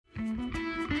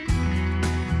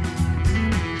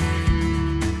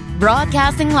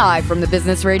Broadcasting live from the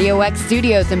Business Radio X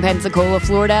studios in Pensacola,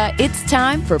 Florida, it's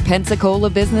time for Pensacola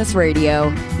Business Radio.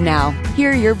 Now,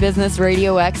 here are your Business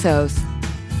Radio X hosts.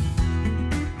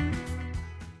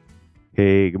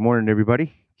 Hey, good morning,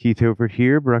 everybody. Keith Hilford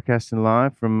here, broadcasting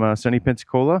live from sunny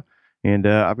Pensacola. And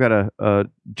I've got a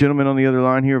gentleman on the other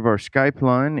line here of our Skype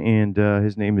line, and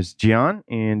his name is Gian,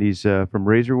 and he's from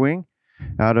Razor Wing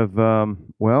out of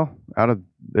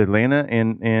Atlanta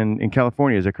and in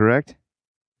California. Is that correct?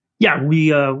 Yeah, we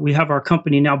have our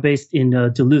company now based in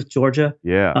Duluth, Georgia.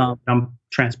 Yeah. I'm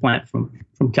transplant from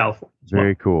California.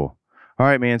 Very cool. All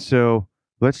right, man. So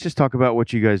let's just talk about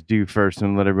what you guys do first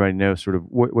and let everybody know sort of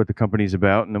what the company's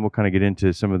about, and then we'll kind of get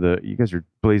into some of you guys are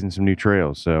blazing some new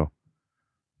trails, so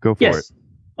go for it.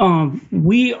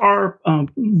 We are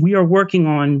working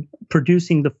on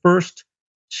producing the first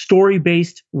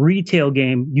story-based retail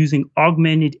game using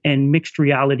augmented and mixed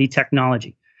reality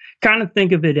technology. Kind of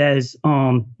think of it as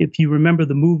if you remember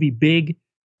the movie Big,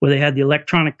 where they had the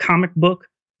electronic comic book.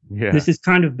 Yeah. This is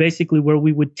kind of basically where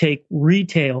we would take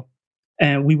retail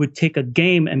and we would take a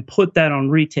game and put that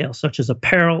on retail, such as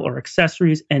apparel or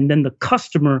accessories, and then the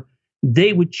customer,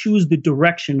 they would choose the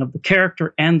direction of the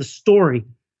character and the story.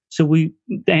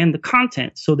 And the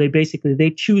content. So they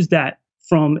choose that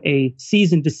from a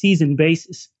season to season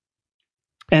basis.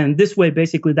 And this way,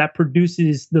 basically, that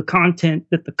produces the content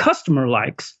that the customer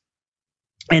likes,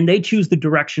 and they choose the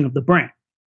direction of the brand.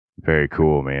 Very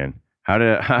cool, man.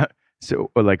 So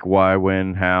why,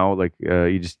 when, how?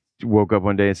 You just woke up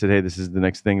one day and said, hey, this is the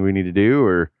next thing we need to do?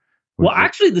 Or well,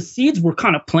 actually, the seeds were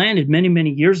kind of planted many, many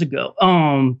years ago.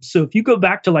 So if you go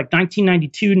back to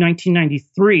 1992,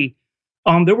 1993,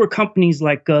 there were companies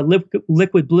like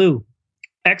Liquid Blue,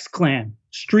 X-Clan,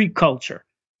 Street Culture.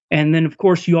 And then, of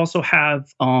course, you also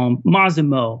have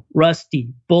Mazimo, Rusty,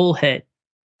 Bullhead,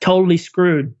 Totally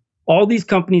Screwed. All these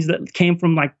companies that came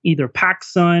from either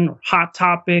PacSun or Hot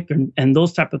Topic and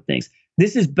those type of things.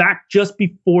 This is back just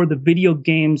before the video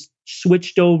games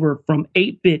switched over from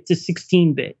 8-bit to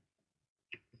 16-bit.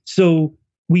 So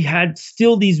we had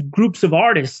still these groups of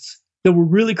artists that were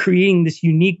really creating this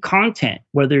unique content,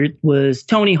 whether it was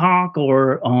Tony Hawk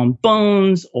or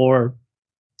Bones or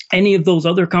any of those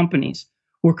other companies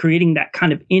were creating that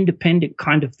kind of independent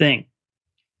kind of thing.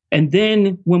 And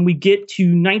then when we get to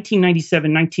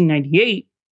 1997, 1998,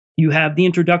 you have the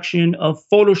introduction of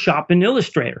Photoshop and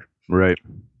Illustrator. Right.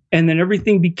 And then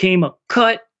everything became a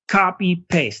cut, copy,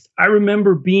 paste. I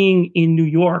remember being in New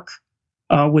York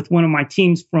with one of my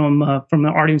teams from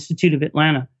the Art Institute of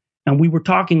Atlanta, and we were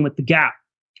talking with the Gap.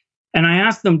 And I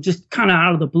asked them just kind of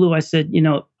out of the blue, I said,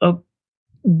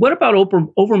 what about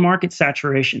over market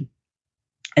saturation?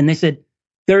 And they said,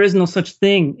 there is no such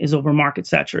thing as over market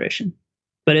saturation.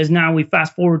 But as now we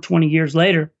fast forward 20 years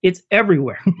later, it's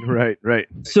everywhere. Right.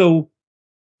 So,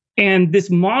 and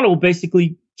this model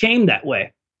basically came that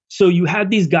way. So you had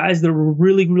these guys that were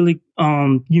really, really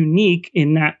unique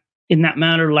in that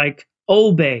matter, like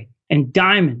Obey and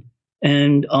Diamond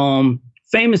and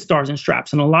Famous Stars and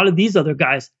Straps, and a lot of these other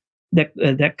guys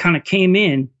that kind of came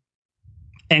in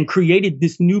and created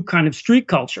this new kind of street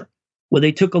culture where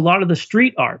they took a lot of the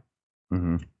street art,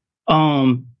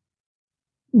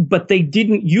 but they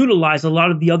didn't utilize a lot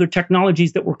of the other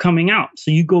technologies that were coming out.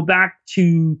 So you go back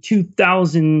to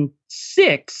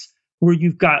 2006, where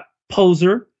you've got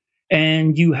Poser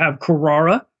and you have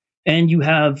Carrara and you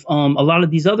have a lot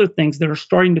of these other things that are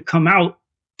starting to come out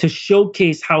to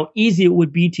showcase how easy it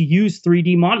would be to use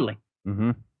 3D modeling.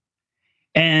 Mm-hmm.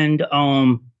 And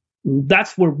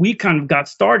that's where we kind of got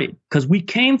started, because we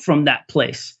came from that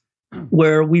place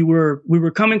where we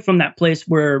were coming from that place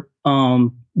where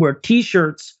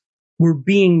T-shirts were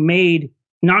being made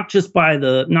not just by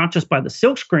the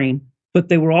silkscreen, but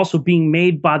they were also being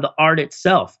made by the art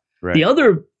itself. Right. The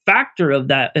other factor of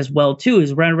that as well too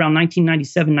is right around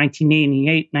 1997,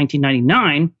 1988,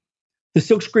 1999, the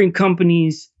silkscreen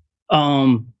companies,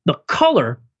 the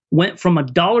color went from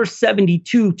 $1.72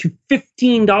 to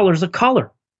 $15 a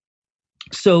color.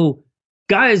 So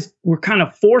guys were kind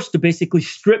of forced to basically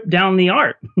strip down the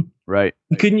art. Right.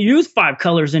 You couldn't use 5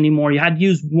 colors anymore. You had to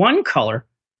use 1 color.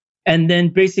 And then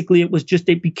basically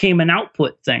it became an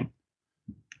output thing.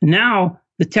 Now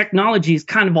the technology is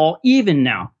kind of all even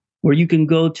now, where you can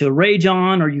go to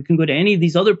Rajon or you can go to any of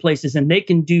these other places and they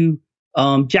can do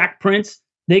Jack Prince.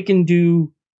 They can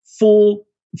do full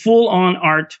on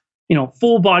art,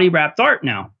 full body wrapped art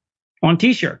now on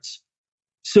T-shirts.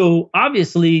 So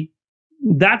obviously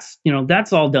that's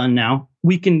all done now.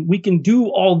 We can do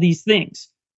all these things.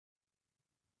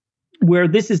 Where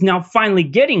this is now finally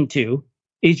getting to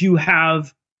is you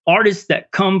have artists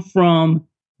that come from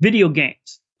video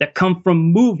games, that come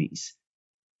from movies,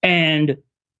 And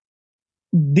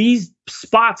these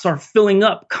spots are filling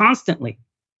up constantly.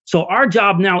 So our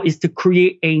job now is to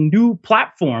create a new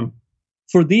platform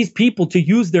for these people to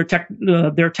use their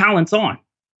talents on.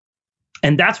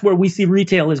 And that's where we see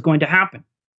retail is going to happen.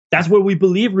 That's where we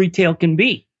believe retail can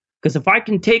be. Because if I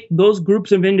can take those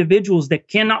groups of individuals that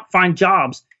cannot find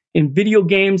jobs in video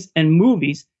games and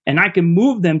movies, and I can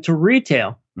move them to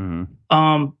retail,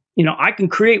 I can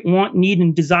create want, need,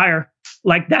 and desire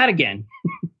like that again.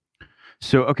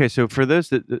 So, okay. So for those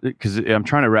because I'm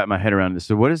trying to wrap my head around this.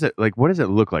 So what is it like? What does it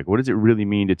look like? What does it really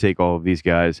mean to take all of these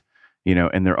guys,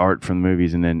 and their art from the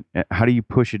movies, and then how do you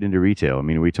push it into retail? I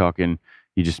mean, are we talking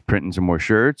you just printing some more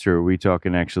shirts, or are we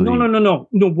talking actually? No.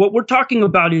 What we're talking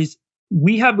about is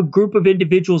we have a group of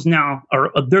individuals now,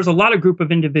 or there's a lot of group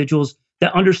of individuals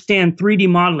that understand 3D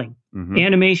modeling,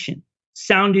 animation,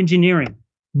 sound engineering,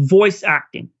 voice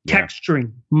acting,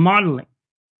 texturing, modeling.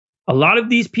 A lot of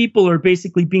these people are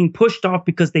basically being pushed off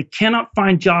because they cannot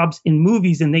find jobs in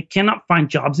movies and they cannot find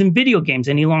jobs in video games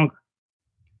any longer.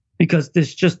 Because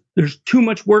there's too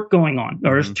much work going on,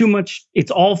 or there's too much,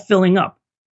 it's all filling up.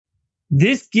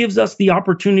 This gives us the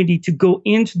opportunity to go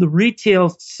into the retail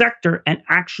sector and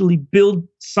actually build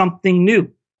something new,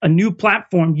 a new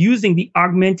platform using the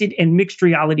augmented and mixed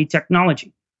reality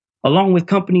technology, along with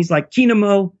companies like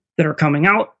Kinemo that are coming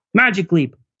out, Magic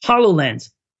Leap, HoloLens.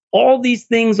 All these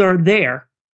things are there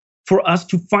for us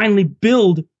to finally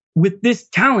build with this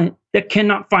talent that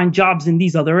cannot find jobs in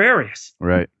these other areas.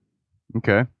 Right.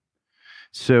 Okay.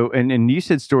 So, and you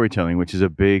said storytelling, which is a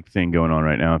big thing going on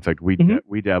right now. In fact, we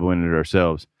dabble in it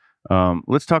ourselves.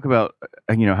 Let's talk about,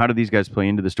 how do these guys play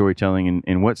into the storytelling,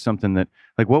 and what's something that,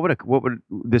 like, what would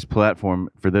this platform,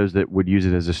 for those that would use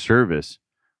it as a service,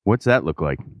 what's that look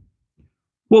like?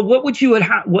 Well, what you would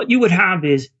have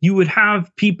is you would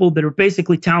have people that are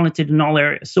basically talented in all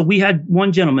areas. So we had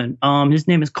one gentleman, his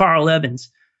name is Carl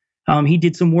Evans. He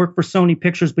did some work for Sony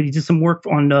Pictures, but he did some work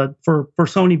on for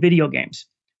Sony video games.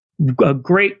 A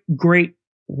great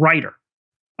writer.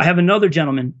 I have another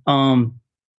gentleman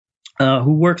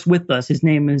who works with us. His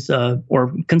name is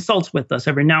or consults with us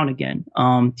every now and again.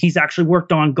 He's actually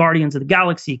worked on Guardians of the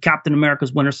Galaxy, Captain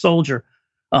America's Winter Soldier,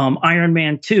 Iron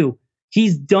Man 2.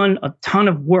 He's done a ton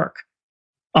of work.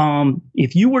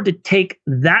 If you were to take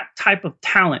that type of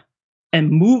talent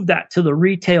and move that to the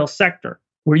retail sector,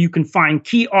 where you can find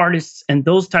key artists and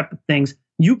those type of things,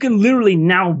 you can literally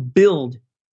now build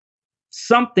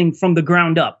something from the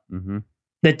ground up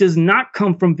that does not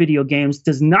come from video games,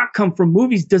 does not come from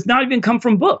movies, does not even come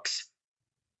from books.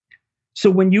 So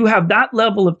when you have that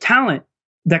level of talent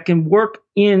that can work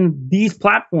in these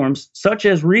platforms, such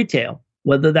as retail,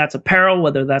 whether that's apparel,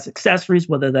 whether that's accessories,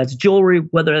 whether that's jewelry,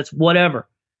 whether it's whatever,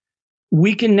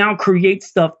 we can now create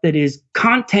stuff that is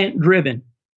content driven,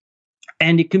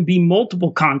 and it can be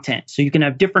multiple content. So you can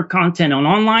have different content on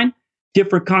online,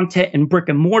 different content in brick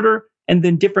and mortar, and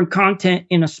then different content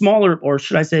in a smaller, or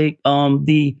should I say,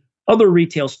 the other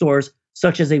retail stores,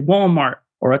 such as a Walmart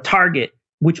or a Target,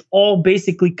 which all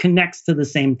basically connects to the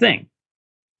same thing.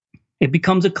 It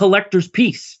becomes a collector's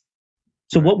piece.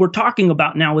 So what we're talking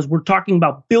about now is we're talking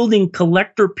about building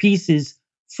collector pieces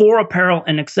for apparel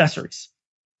and accessories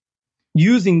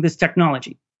using this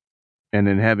technology. And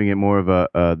then having it more of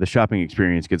the shopping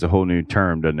experience gets a whole new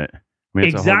term, doesn't it? I mean,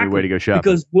 it's a whole new way to go shopping.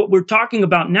 Because what we're talking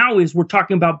about now is we're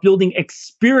talking about building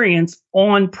experience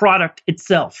on product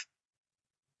itself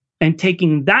and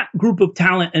taking that group of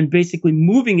talent and basically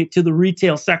moving it to the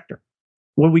retail sector,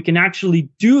 where we can actually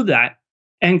do that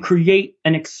and create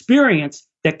an experience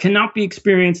that cannot be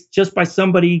experienced just by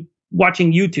somebody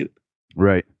watching YouTube.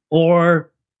 Right.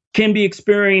 Or can be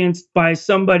experienced by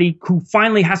somebody who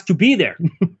finally has to be there.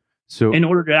 So in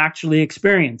order to actually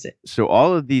experience it. So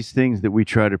all of these things that we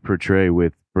try to portray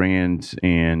with brands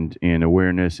and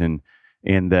awareness and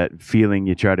that feeling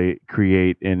you try to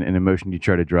create and an emotion you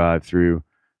try to drive through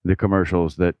the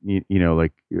commercials that,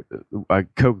 like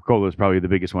Coca-Cola is probably the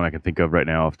biggest one I can think of right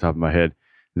now off the top of my head.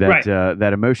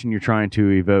 That emotion you're trying to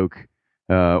evoke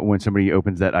when somebody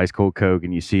opens that ice cold Coke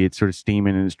and you see it sort of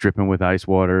steaming and it's dripping with ice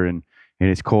water and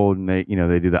it's cold and they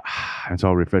do that. It's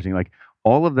all refreshing. Like,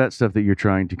 all of that stuff that you're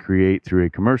trying to create through a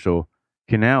commercial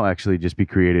can now actually just be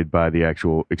created by the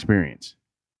actual experience.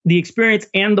 The experience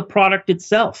and the product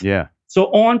itself. Yeah.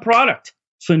 So on product.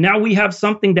 So now we have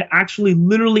something that actually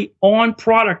literally on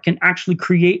product can actually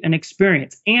create an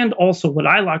experience, and also what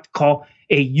I like to call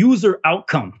a user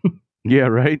outcome. Yeah,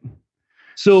 right.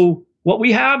 So what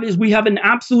we have is we have an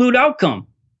absolute outcome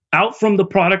out from the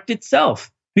product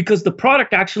itself, because the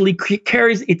product actually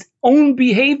carries its own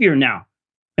behavior now.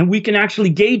 And we can actually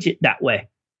gauge it that way.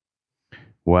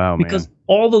 Wow, because man.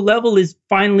 all the level is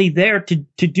finally there to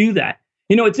do that.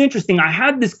 You know, it's interesting. I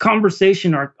had this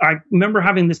conversation, or I remember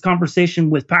having this conversation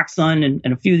with PacSun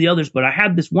and a few of the others, but I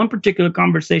had this one particular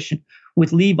conversation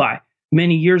with Levi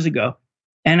many years ago.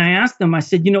 And I asked them, I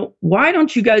said, you know, why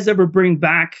don't you guys ever bring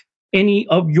back any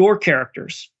of your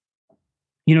characters?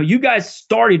 You know, you guys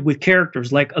started with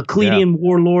characters like Euclidean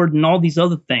Warlord and all these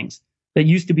other things that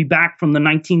used to be back from the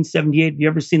 1978. Have you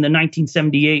ever seen the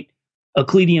 1978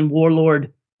 Euclidean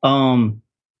Warlord?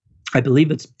 I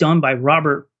believe it's done by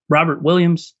Robert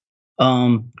Williams,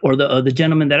 or the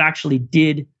gentleman that actually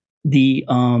did the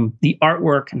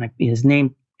artwork, and his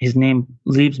name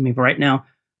leaves me right now.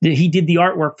 He did the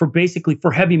artwork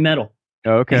for heavy metal.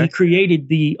 Oh, okay. And he created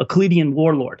the Euclidean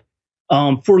Warlord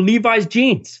for Levi's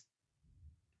jeans.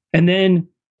 And then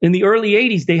in the early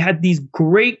 80s, they had these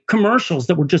great commercials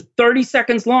that were just 30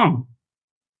 seconds long.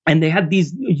 And they had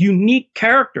these unique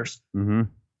characters. Mm-hmm.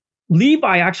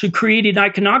 Levi actually created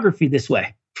iconography this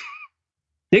way.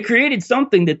 They created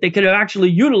something that they could have actually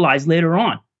utilized later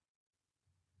on.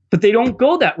 But they don't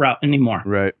go that route anymore.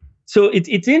 Right. So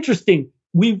it's interesting.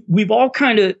 We've all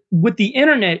kind of, with the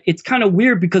internet, it's kind of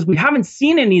weird because we haven't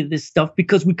seen any of this stuff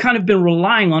because we kind of been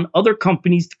relying on other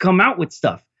companies to come out with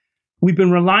stuff. We've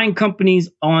been relying companies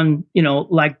on, you know,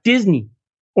 like Disney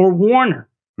or Warner,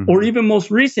 or even most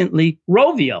recently,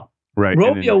 Rovio. Right.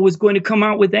 Rovio was going to come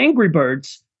out with Angry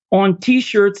Birds on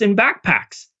T-shirts and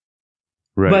backpacks.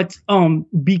 Right. But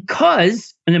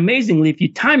because, and amazingly, if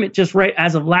you time it just right,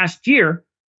 as of last year,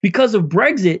 because of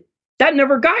Brexit, that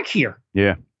never got here.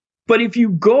 Yeah. But if you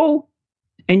go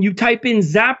and you type in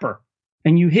Zapper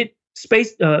and you hit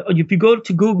space, if you go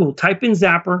to Google, type in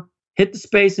Zapper, hit the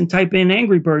space and type in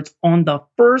Angry Birds, on the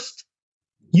first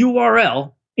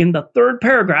URL in the third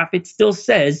paragraph, it still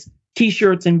says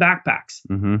T-shirts and backpacks,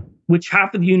 which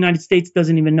half of the United States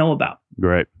doesn't even know about.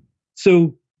 Right.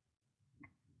 So,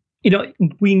 you know,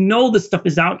 we know the stuff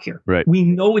is out here. Right. We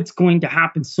know it's going to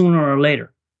happen sooner or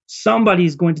later. Somebody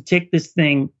is going to take this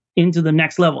thing into the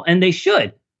next level, and they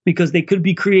should, because they could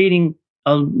be creating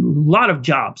a lot of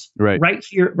jobs right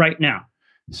here, right now.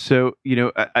 So, you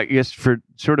know, I guess for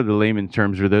sort of the layman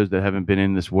terms, or those that haven't been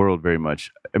in this world very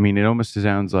much, I mean, it almost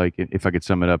sounds like, if I could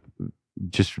sum it up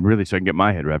just really so I can get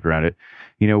my head wrapped around it,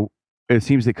 you know, it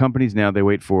seems that companies now, they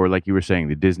wait for, like you were saying,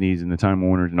 the Disneys and the Time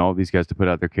Warners and all these guys to put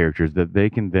out their characters that they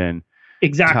can then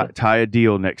tie a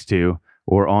deal next to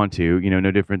or onto, you know,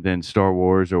 no different than Star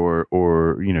Wars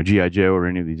or you know, G.I. Joe or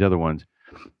any of these other ones.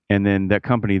 And then that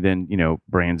company then, you know,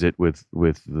 brands it with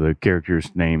the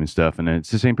character's name and stuff. And then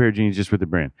it's the same pair of jeans, just with the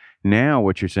brand. Now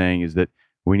what you're saying is that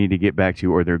we need to get back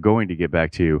to, or they're going to get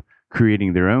back to,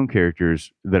 creating their own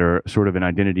characters that are sort of an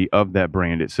identity of that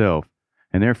brand itself.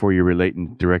 And therefore you're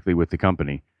relating directly with the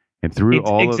company. And through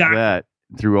all of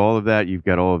that, you've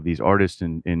got all of these artists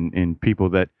and people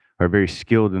that are very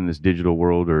skilled in this digital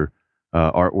world or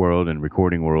art world and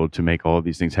recording world to make all of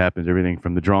these things happen. Everything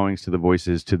from the drawings to the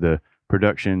voices to the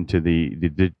production to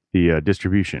the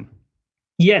distribution.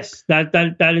 Yes,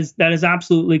 that is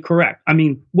absolutely correct. I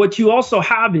mean, what you also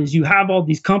have is you have all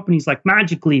these companies like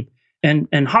Magic Leap and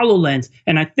HoloLens,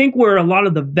 and I think where a lot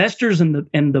of the investors and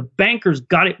the bankers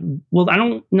got it, well, I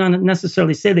don't not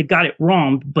necessarily say they got it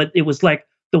wrong, but it was like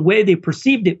the way they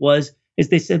perceived it is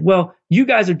they said, well, you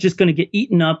guys are just going to get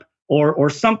eaten up, or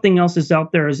something else is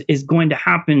out there is going to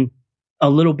happen a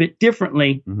little bit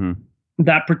differently.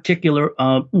 That particular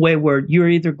way where you're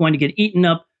either going to get eaten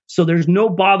up, so there's no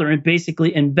bother in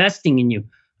basically investing in you.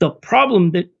 The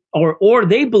problem that, or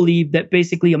they believe that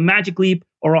basically a Magic Leap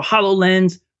or a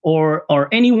HoloLens or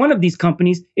any one of these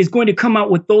companies is going to come out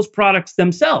with those products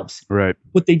themselves. Right.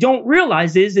 What they don't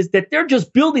realize is that they're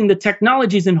just building the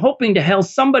technologies and hoping to hell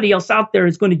somebody else out there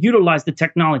is going to utilize the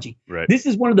technology. Right. This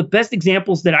is one of the best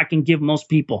examples that I can give most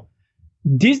people.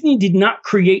 Disney did not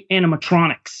create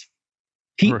animatronics.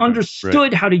 He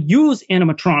understood how to use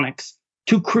animatronics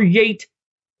to create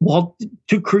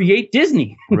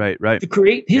Disney. Right. To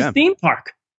create his theme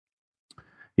park.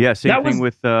 Yeah, same thing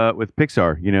with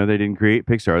Pixar. You know, they didn't create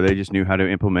Pixar. They just knew how to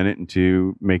implement it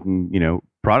into making, you know,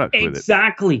 products with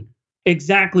it.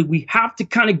 Exactly. We have to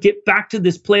kind of get back to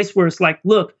this place where it's like,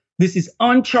 look, this is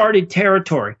uncharted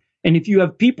territory. And if you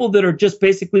have people that are just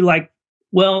basically like,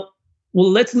 well,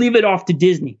 let's leave it off to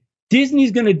Disney.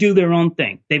 Disney's going to do their own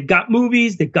thing. They've got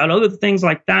movies. They've got other things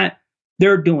like that.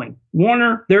 They're doing.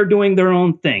 Warner, they're doing their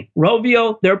own thing.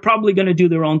 Rovio, they're probably going to do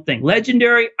their own thing.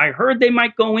 Legendary, I heard they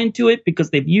might go into it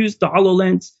because they've used the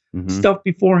HoloLens stuff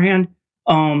beforehand.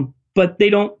 But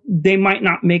they might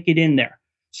not make it in there.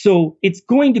 So it's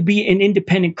going to be an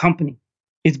independent company.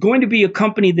 It's going to be a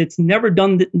company that's never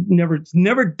done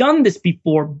this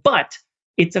before, but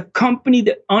It's a company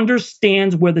that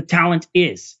understands where the talent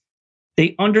is.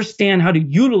 They understand how to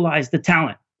utilize the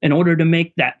talent in order to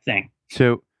make that thing.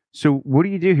 So what do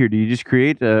you do here? Do you just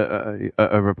create a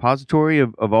repository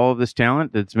of all of this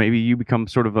talent that's maybe you become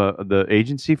sort of the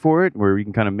agency for it, where you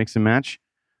can kind of mix and match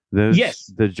the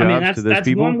jobs to those that's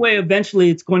people? One way eventually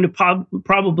it's going to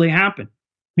probably happen,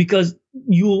 because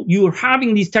you are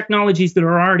having these technologies that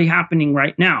are already happening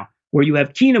right now, where you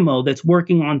have Kinemo that's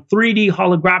working on 3D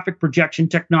holographic projection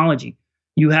technology.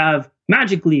 You have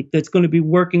Magic Leap that's going to be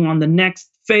working on the next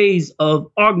phase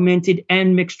of augmented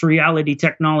and mixed reality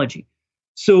technology.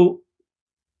 So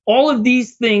all of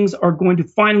these things are going to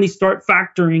finally start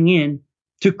factoring in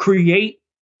to create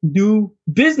new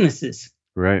businesses.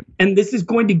 Right. And this is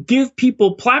going to give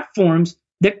people platforms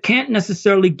that can't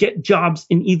necessarily get jobs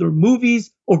in either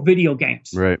movies or video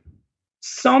games. Right.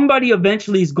 Somebody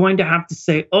eventually is going to have to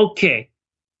say, okay,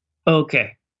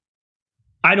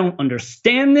 I don't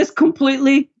understand this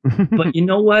completely, but you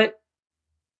know what?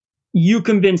 You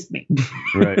convinced me.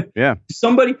 Right. Yeah.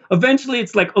 Eventually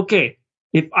it's like, okay,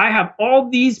 if I have all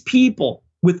these people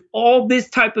with all this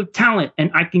type of talent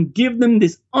and I can give them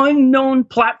this unknown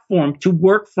platform to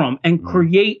work from and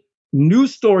create new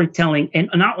storytelling, and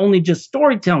not only just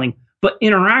storytelling, but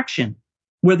interaction,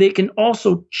 where they can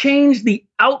also change the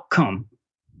outcome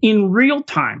in real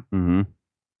time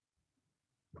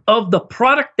of the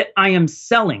product that I am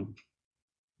selling.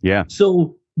 Yeah.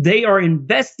 So they are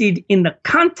invested in the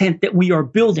content that we are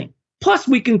building. Plus,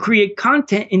 we can create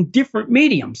content in different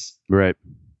mediums. Right.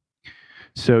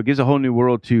 So it gives a whole new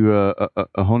world to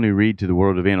a whole new read to the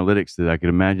world of analytics, that I could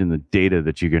imagine the data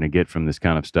that you're going to get from this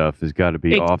kind of stuff has got to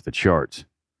be off the charts.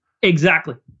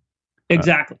 Exactly.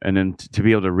 And then to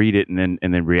be able to read it and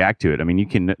then react to it. I mean, you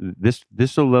can this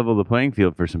will level the playing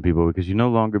field for some people, because you no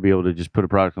longer be able to just put a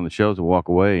product on the shelves and walk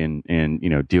away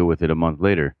and deal with it a month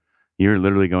later. You're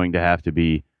literally going to have to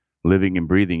be living and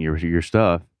breathing your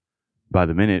stuff by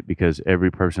the minute, because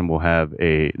every person will have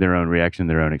their own reaction,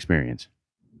 their own experience.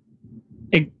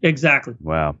 Exactly.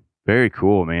 Wow. Very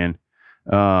cool, man.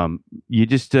 You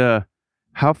just,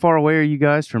 how far away are you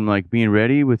guys from like being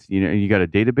ready with, you got a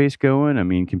database going? I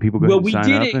mean, can people go ahead and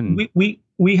sign up? And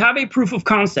we have a proof of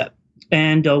concept,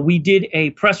 and we did a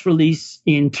press release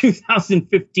in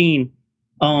 2015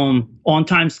 on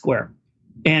Times Square.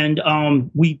 And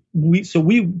we've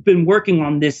been working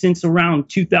on this since around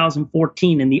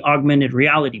 2014 in the augmented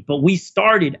reality, but we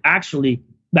started actually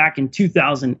back in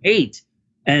 2008,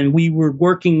 and we were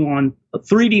working on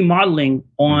 3D modeling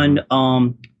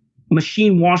on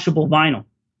machine washable vinyl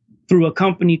through a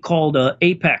company called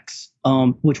Apex,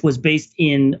 which was based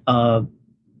in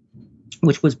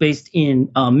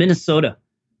Minnesota.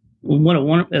 What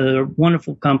a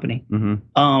wonderful company.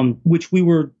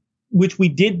 Which we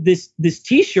did this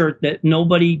T-shirt that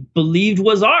nobody believed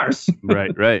was ours.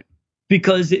 Right.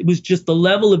 Because it was just the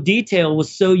level of detail was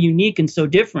so unique and so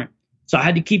different. So I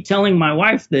had to keep telling my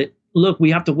wife that, look,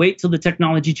 we have to wait till the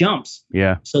technology jumps.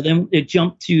 Yeah. So then it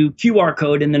jumped to QR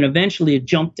code, and then eventually it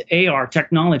jumped to AR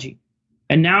technology.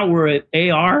 And now we're at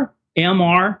AR,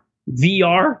 MR,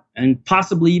 VR, and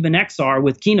possibly even XR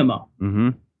with Kinemo.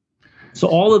 So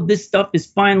all of this stuff is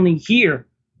finally here,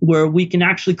 where we can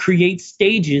actually create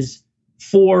stages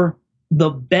for the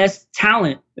best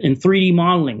talent in 3D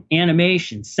modeling,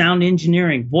 animation, sound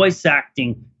engineering, voice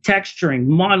acting, texturing,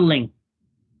 modeling,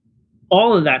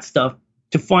 all of that stuff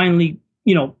to finally,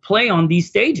 play on these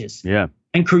stages. Yeah.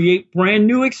 And create brand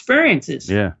new experiences.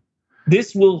 Yeah.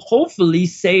 This will hopefully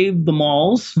save the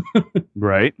malls.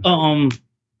 Right.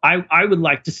 I would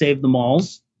like to save the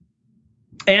malls,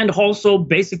 and also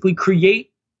basically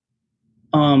create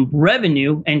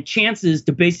revenue and chances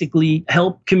to basically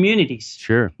help communities.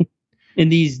 Sure. In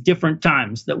these different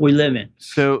times that we live in.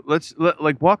 So let's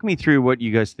walk me through what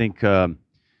you guys think,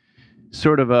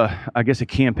 sort of a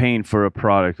campaign for a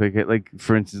product. Like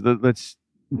for instance,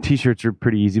 T-shirts are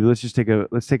pretty easy, but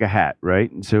let's take a hat,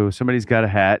 right? And so somebody's got a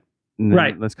hat, and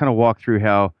right. Let's kind of walk through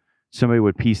how somebody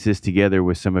would piece this together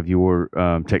with some of your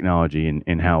technology,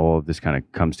 and how all of this kind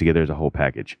of comes together as a whole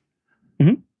package.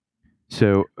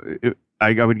 So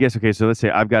I would guess, okay, so let's say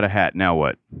I've got a hat. Now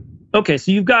what? Okay,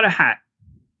 so you've got a hat.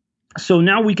 So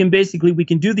now we can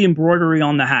do the embroidery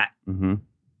on the hat.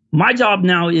 My job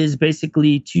now is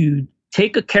basically to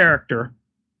take a character,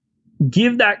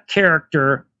 give that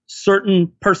character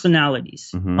certain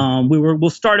personalities. We'll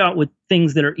start out with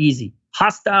things that are easy: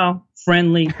 hostile,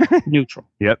 friendly, neutral.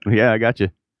 Yep. Yeah, I got you.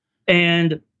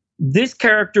 And this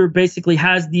character basically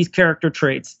has these character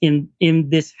traits in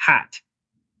this hat.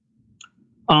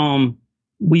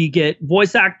 We get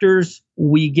voice actors,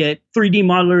 we get 3D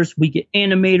modelers, we get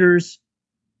animators,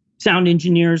 sound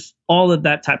engineers, all of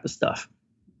that type of stuff.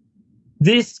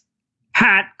 This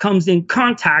hat comes in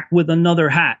contact with another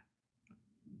hat.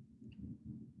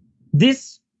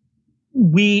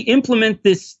 We implement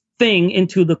this thing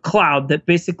into the cloud that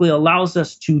basically allows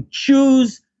us to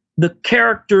choose the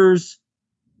character's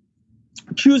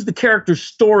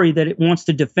story that it wants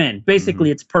to defend.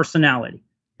 Basically, its personality.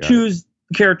 Choose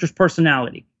the character's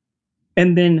personality.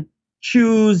 And then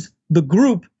choose the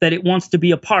group that it wants to be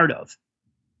a part of.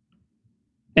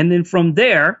 And then from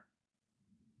there,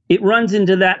 it runs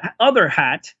into that other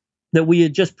hat that we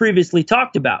had just previously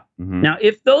talked about. Now,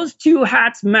 if those two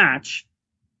hats match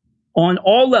on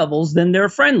all levels, then they're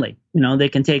friendly. They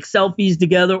can take selfies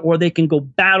together, or they can go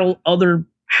battle other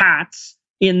hats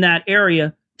in that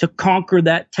area to conquer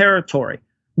that territory,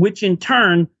 which in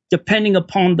turn, depending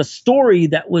upon the story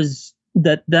that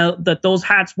those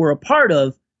hats were a part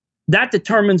of, that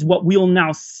determines what we'll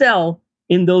now sell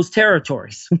in those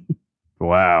territories.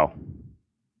 Wow.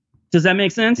 Does that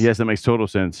make sense? Yes, that makes total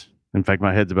sense. In fact,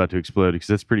 my head's about to explode because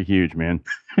that's pretty huge, man.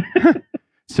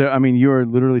 So, I mean, you're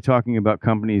literally talking about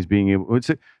companies being able,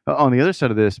 on the other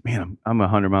side of this, man, I'm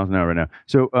 100 miles an hour right now.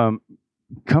 So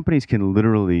companies can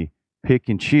literally pick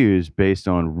and choose based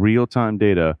on real-time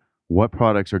data what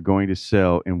products are going to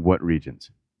sell in what regions.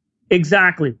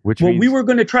 Exactly. We were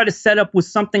going to try to set up with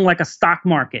something like a stock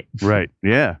market. Right.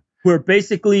 Yeah. Where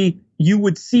basically you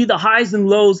would see the highs and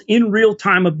lows in real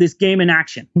time of this game in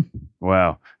action.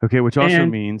 Wow. Okay. Which also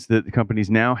means that the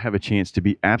companies now have a chance to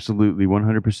be absolutely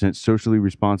 100% socially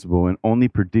responsible and only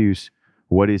produce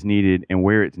what is needed and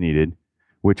where it's needed,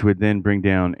 which would then bring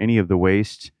down any of the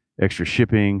waste, extra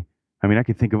shipping. I mean, I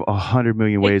could think of 100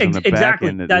 million ways on the back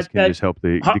end that this can just help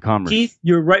the commerce. Keith,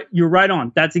 you're right. You're right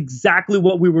on. That's exactly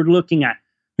what we were looking at.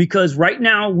 Because right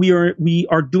now we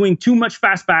are doing too much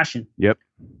fast fashion. Yep.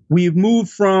 We've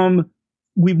moved from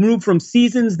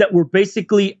seasons that were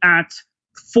basically at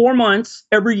 4 months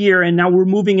every year, and now we're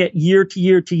moving it year to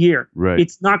year to year. Right.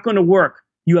 It's not going to work.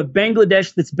 You have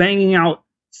Bangladesh that's banging out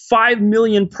 5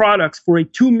 million products for a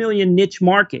 2 million niche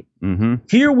market. Mm-hmm.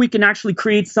 Here we can actually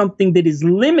create something that is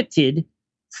limited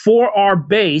for our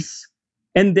base,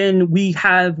 and then we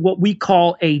have what we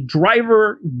call a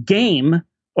driver game,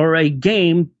 or a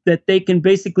game that they can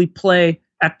basically play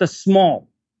at the small,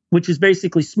 which is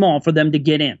basically small for them to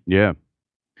get in. Yeah.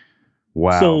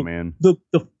 Wow, so man.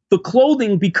 The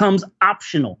clothing becomes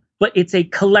optional, but it's a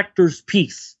collector's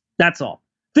piece. That's all.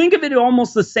 Think of it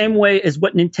almost the same way as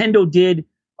what Nintendo did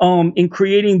in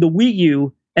creating the Wii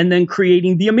U and then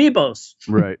creating the Amiibos.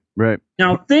 Right, right.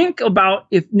 Now think about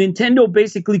if Nintendo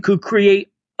basically could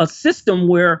create a system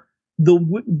where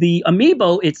the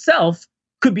Amiibo itself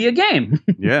could be a game.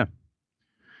 Yeah.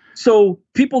 So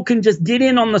people can just get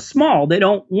in on the small. They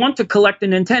don't want to collect a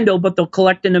Nintendo, but they'll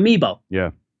collect an Amiibo.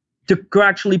 Yeah. To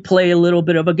actually play a little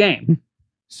bit of a game.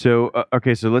 So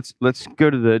okay, so let's go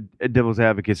to the devil's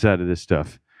advocate side of this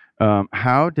stuff.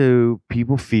 How do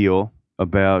people feel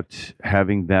about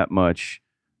having that much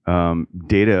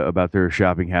data about their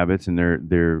shopping habits and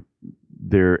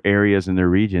their areas and their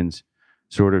regions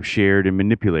sort of shared and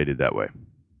manipulated that way?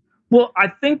 Well, I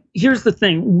think here's the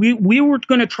thing. We were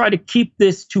going to try to keep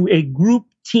this to a group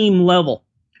team level.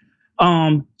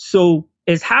 So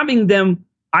as having them,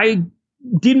 I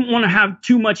didn't want to have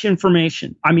too much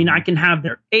information. I mean, I can have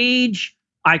their age.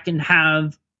 I can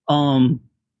have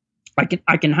I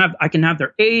can have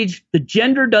their age. The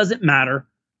gender doesn't matter.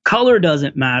 Color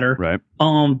doesn't matter. Right.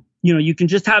 You can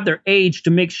just have their age to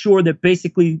make sure that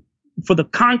basically for the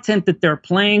content that they're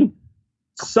playing,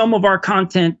 some of our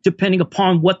content, depending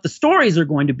upon what the stories are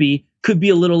going to be, could be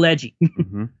a little edgy.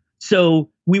 Mm-hmm. So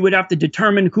we would have to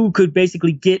determine who could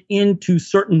basically get into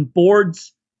certain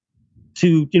boards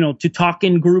to talk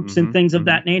in groups and things of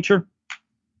that nature.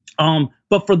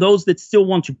 But for those that still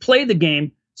want to play the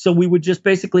game, so we would just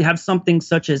basically have something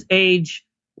such as age.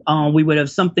 We would have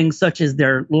something such as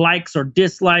their likes or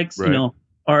dislikes. Right.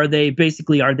 Are they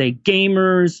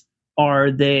gamers? Are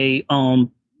they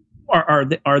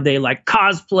are they like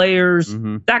cosplayers?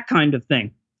 Mm-hmm. That kind of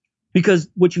thing. Because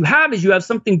what you have is you have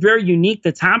something very unique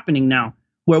that's happening now,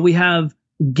 where we have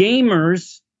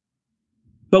gamers,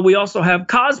 but we also have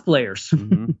cosplayers.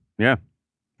 Mm-hmm. Yeah.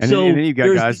 And, so then you've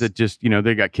got guys that just,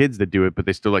 they got kids that do it, but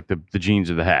they still like the jeans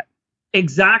or the hat.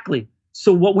 Exactly.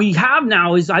 So what we have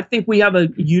now is I think we have a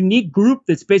unique group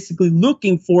that's basically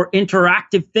looking for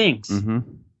interactive things. Mm-hmm.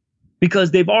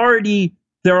 Because they're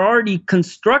already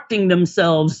constructing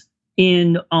themselves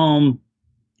in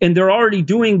and they're already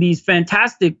doing these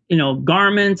fantastic,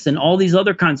 garments and all these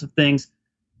other kinds of things.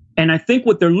 And I think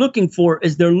what they're looking for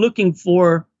is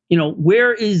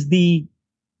where is the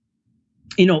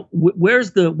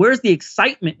where's the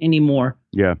excitement anymore?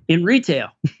 Yeah. In retail.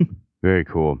 Very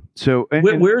cool. So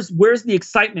where's the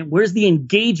excitement? Where's the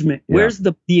engagement? Yeah. Where's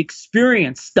the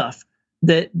experience stuff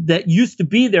that used to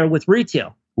be there with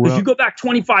retail? Because you go back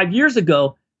 25 years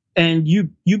ago, and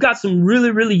you got some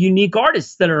really, really unique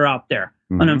artists that are out there.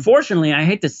 Mm-hmm. And unfortunately, I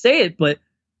hate to say it, but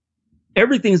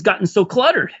everything's gotten so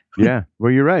cluttered. Yeah,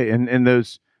 well, you're right. And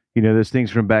those, those things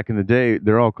from back in the day,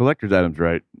 they're all collector's items,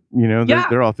 right?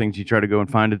 They're all things you try to go and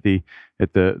find at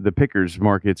the pickers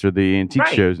markets or the antique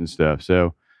shows and stuff.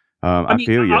 So I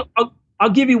feel you. I'll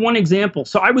give you one example.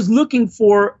 So I was looking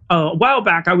for a while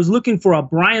back. I was looking for a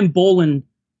Brian Boland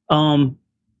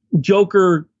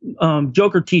Joker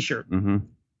T-shirt. Mm-hmm.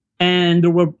 And there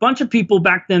were a bunch of people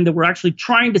back then that were actually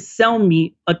trying to sell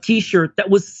me a T-shirt that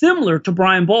was similar to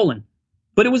Brian Boland,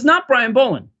 but it was not Brian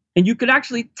Boland. And you could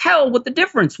actually tell what the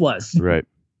difference was. Right.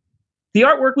 The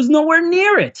artwork was nowhere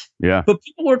near it. Yeah. But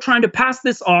people were trying to pass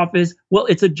this off as, well,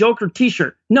 it's a Joker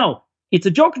T-shirt. No, it's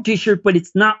a Joker T-shirt, but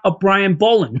it's not a Brian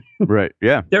Boland. Right.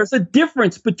 Yeah. There's a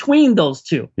difference between those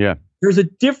two. Yeah. There's a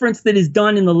difference that is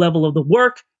done in the level of the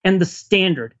work and the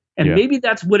standard. And maybe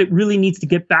that's what it really needs to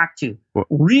get back to. Well,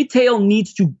 retail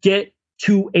needs to get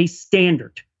to a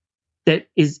standard that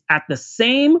is at the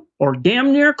same or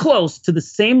damn near close to the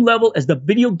same level as the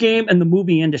video game and the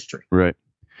movie industry. Right.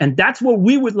 And that's where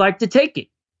we would like to take it,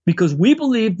 because we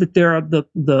believe that there are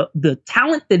the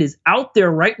talent that is out there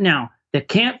right now that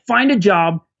can't find a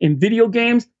job in video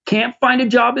games, can't find a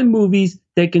job in movies,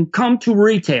 they can come to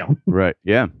retail. Right.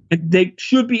 Yeah. And they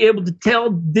should be able to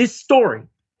tell this story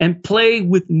and play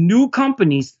with new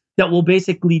companies that will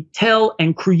basically tell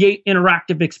and create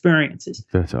interactive experiences.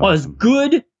 That's awesome. As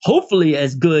good, hopefully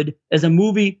as good as a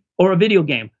movie or a video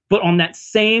game, but on that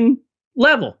same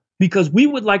level, because we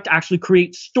would like to actually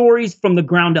create stories from the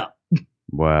ground up.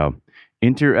 Wow.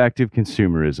 Interactive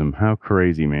consumerism. How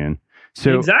crazy, man.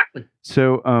 So exactly.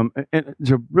 So,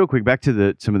 so real quick, back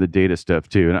to some of the data stuff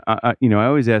too. And I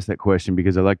always ask that question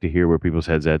because I like to hear where people's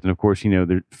heads at. And of course,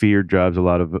 the fear drives a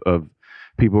lot of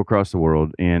people across the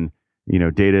world, and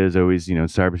data is always,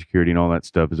 cybersecurity and all that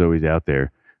stuff is always out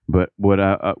there. But when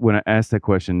I ask that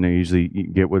question, I usually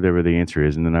get whatever the answer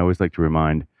is, and then I always like to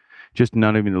remind, just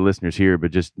not even the listeners here,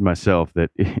 but just myself, that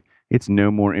it's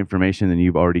no more information than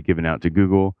you've already given out to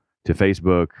Google, to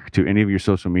Facebook, to any of your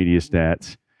social media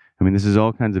stats. I mean, this is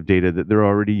all kinds of data that they're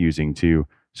already using to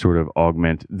sort of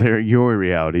augment your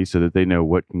reality, so that they know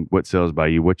what sells by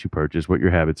you, what you purchase, what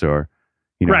your habits are.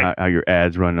 Right. How your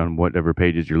ads run on whatever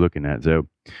pages you're looking at. So,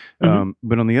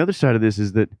 but on the other side of this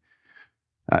is that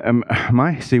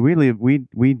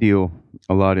we deal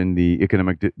a lot in the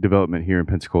economic development here in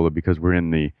Pensacola, because we're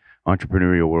in the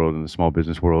entrepreneurial world and the small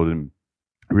business world, and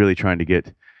really trying to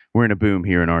we're in a boom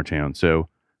here in our town. So,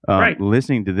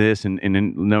 listening to this and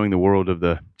knowing the world of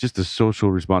the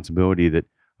social responsibility that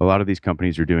a lot of these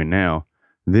companies are doing now,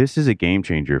 this is a game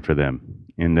changer for them.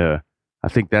 And, I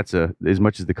think that's as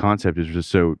much as the concept is just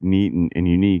so neat and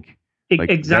unique.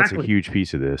 Exactly. That's a huge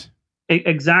piece of this.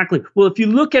 Exactly. Well, if you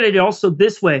look at it also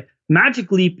this way,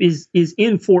 Magic Leap is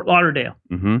in Fort Lauderdale.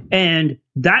 Mm-hmm. And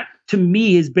that to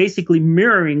me is basically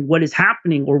mirroring what is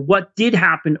happening, or what did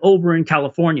happen over in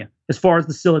California as far as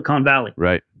the Silicon Valley.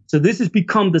 Right. So this has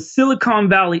become the Silicon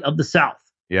Valley of the South.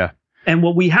 Yeah. And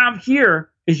what we have here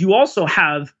is you also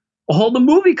have all the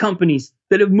movie companies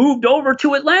that have moved over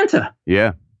to Atlanta.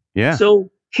 Yeah. Yeah. So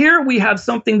here we have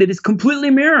something that is completely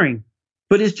mirroring,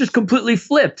 but it's just completely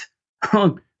flipped.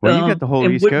 Well, you got the whole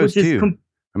East Coast too.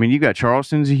 I mean, you got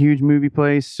Charleston's a huge movie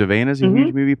place. Savannah's a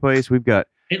huge movie place. We've got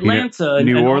Atlanta,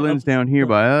 New Orleans down here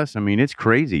by us. I mean, it's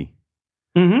crazy.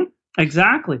 Mm-hmm.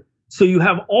 Exactly. So you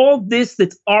have all this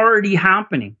that's already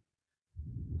happening.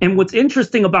 And what's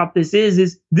interesting about this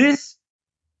is this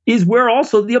is where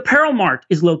also the Apparel Mart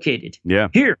is located. Yeah.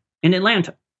 Here in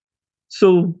Atlanta.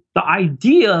 So the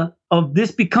idea of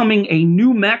this becoming a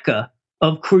new mecca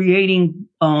of creating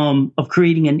an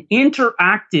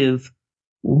interactive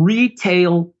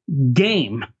retail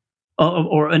game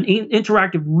or an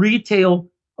interactive retail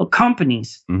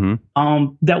companies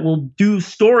that will do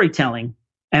storytelling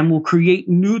and will create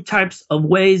new types of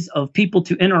ways of people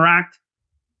to interact,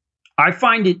 I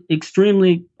find it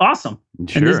extremely awesome.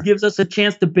 Sure. And this gives us a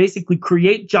chance to basically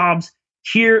create jobs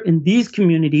here in these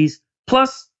communities,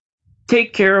 plus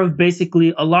take care of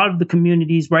basically a lot of the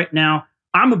communities right now.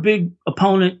 I'm a big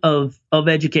opponent of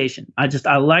education.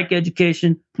 I like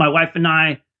education. My wife and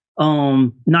I,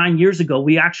 9 years ago,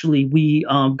 we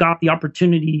got the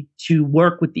opportunity to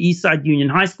work with the Eastside Union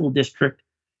High School District,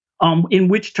 in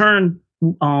which turn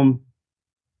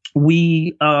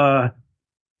we got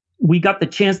the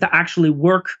chance to actually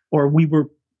work, or we were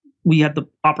the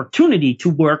opportunity to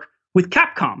work with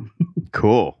Capcom.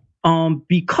 Cool.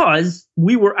 Because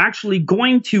we were actually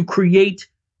going to create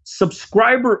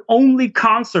subscriber-only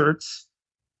concerts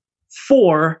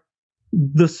for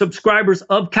the subscribers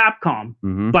of Capcom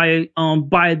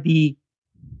by the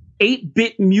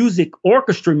 8-bit music,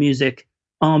 orchestra music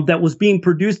that was being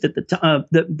produced at the time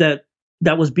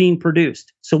that was being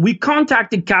produced. So we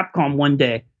contacted Capcom one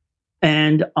day,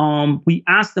 and we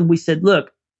asked them. We said,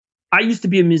 "Look, I used to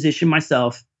be a musician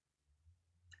myself,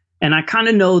 and I kind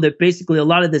of know that basically a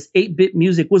lot of this 8-bit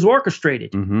music was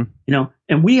orchestrated,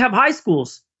 and we have high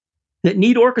schools that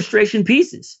need orchestration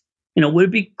pieces. Would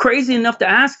it be crazy enough to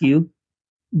ask you,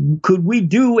 could we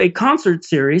do a concert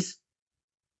series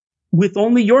with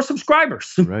only your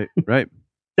subscribers?" Right.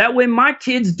 That way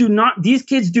these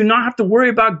kids do not have to worry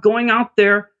about going out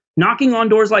there knocking on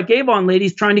doors like Avon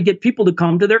ladies trying to get people to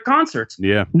come to their concerts.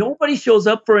 Yeah. Nobody shows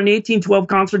up for an 1812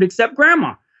 concert except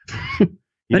grandma. An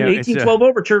 1812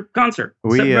 Overture concert.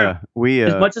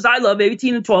 As much as I love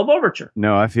 18 and 12 Overture.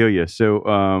 No, I feel you.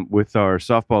 So with our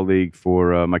softball league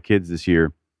for my kids this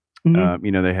year,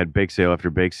 they had bake sale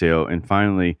after bake sale, and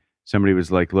finally somebody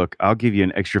was like, "Look, I'll give you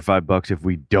an extra $5 if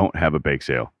we don't have a bake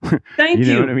sale." Thank you.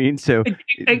 You know what I mean? So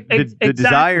the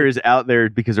desire is out there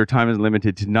because our time is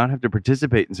limited to not have to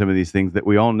participate in some of these things that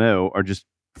we all know are just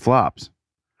flops.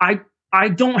 I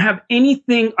don't have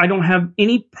anything. I don't have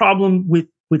any problem with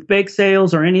bake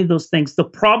sales or any of those things. The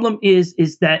problem is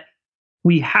that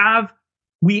we have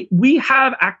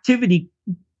activity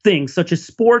things such as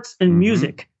sports and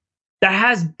music that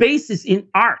has basis in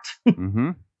art,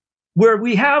 where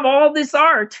we have all this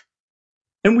art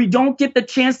and we don't get the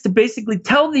chance to basically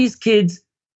tell these kids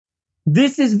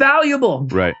this is valuable.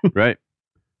 Right.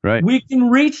 We can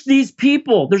reach these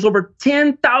people. There's over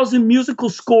 10,000 musical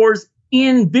scores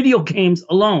in video games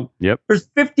alone. Yep. There's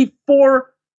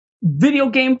 54 video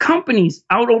game companies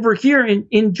out over here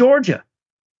in Georgia.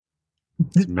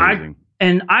 It's amazing.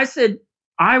 I said,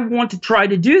 I want to try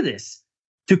to do this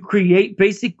to create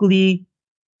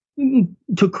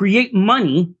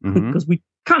money, because we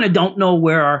kind of don't know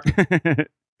where our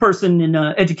person in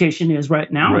education is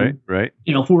right now. Right.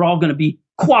 If we're all going to be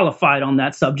qualified on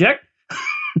that subject.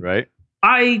 Right.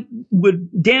 I would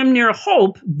damn near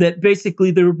hope that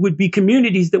basically there would be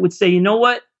communities that would say, you know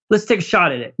what, let's take a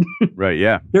shot at it. Right.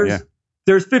 Yeah.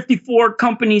 There's 54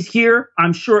 companies here.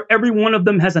 I'm sure every one of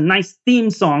them has a nice theme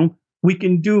song. We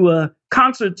can do a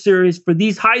concert series for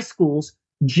these high schools,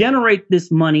 generate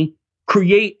this money,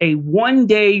 create a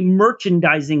one-day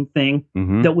merchandising thing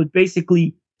that would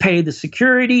basically pay the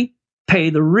security, pay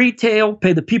the retail,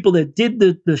 pay the people that did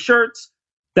the shirts,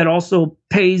 that also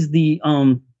pays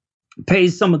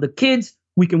pays some of the kids.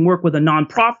 We can work with a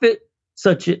nonprofit,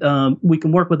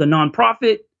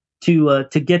 to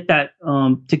get that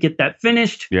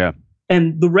finished. Yeah.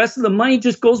 And the rest of the money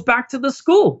just goes back to the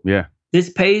school. Yeah. This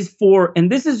pays for,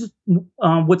 and this is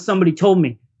what somebody told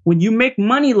me. When you make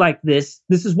money like this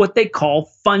is what they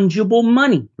call fungible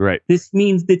money. Right. This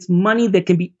means it's money that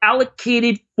can be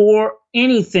allocated for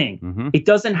anything. It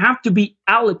doesn't have to be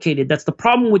allocated. That's the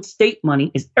problem with state money,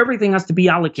 is everything has to be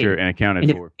allocated. Sure, and accounted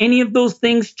for. If any of those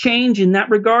things change in that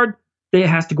regard, it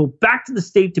has to go back to the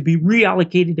state to be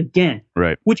reallocated again.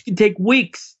 Right. Which can take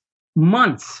weeks,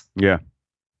 months. Yeah.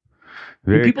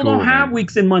 People don't have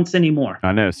weeks and months anymore.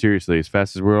 I know, seriously, as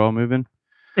fast as we're all moving.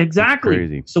 Exactly.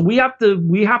 Crazy. So we have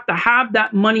to have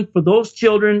that money for those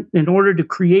children in order to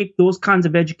create those kinds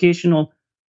of educational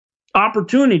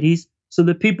opportunities so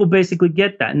that people basically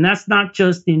get that. And that's not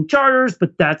just in charters,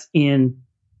 but that's in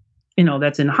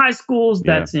high schools,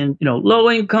 that's in, low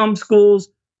income schools,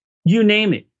 you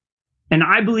name it. And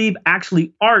I believe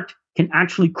actually art can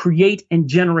actually create and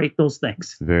generate those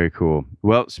things. Very cool.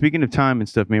 Well, speaking of time and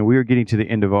stuff, man, we are getting to the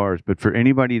end of ours, but for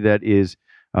anybody that is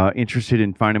interested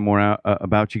in finding more out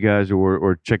about you guys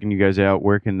or checking you guys out,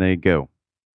 where can they go?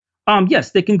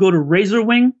 Yes, they can go to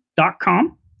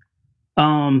razorwing.com.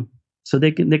 So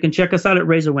they can check us out at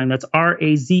Razorwing. That's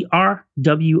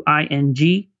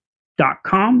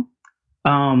RAZRWING.com.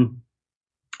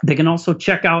 They can also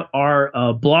check out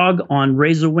our blog on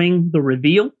Razorwing The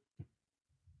Reveal.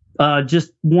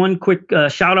 Just one quick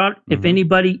shout out. If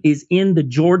anybody is in the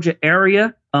Georgia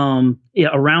area,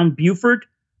 around Buford,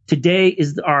 today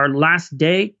is our last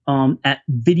day at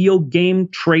Video Game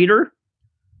Trader,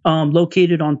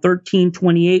 located on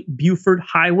 1328 Buford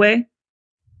Highway.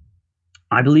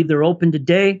 I believe they're open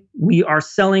today. We are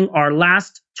selling our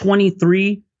last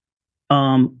 23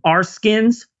 R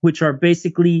skins, which are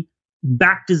basically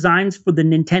back designs for the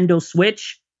Nintendo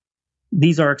Switch.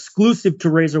 These are exclusive to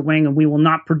Razorwing, and we will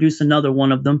not produce another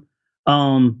one of them.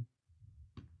 And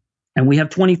we have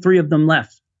 23 of them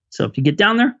left. So if you get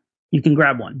down there, you can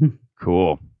grab one.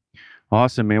 Cool.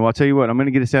 Awesome, man. Well, I'll tell you what, I'm going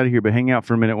to get us out of here, but hang out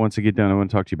for a minute once I get done. I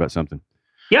want to talk to you about something.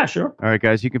 Yeah, sure. All right,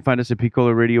 guys, you can find us at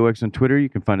Picola Radio X on Twitter. You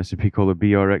can find us at Picola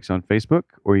BRX on Facebook,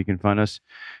 or you can find us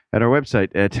at our website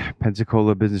at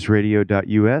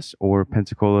PensacolaBusinessRadio.us or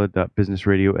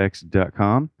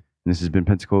Pensacola.BusinessRadioX.com. And this has been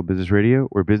Pensacola Business Radio,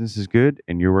 where business is good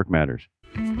and your work matters.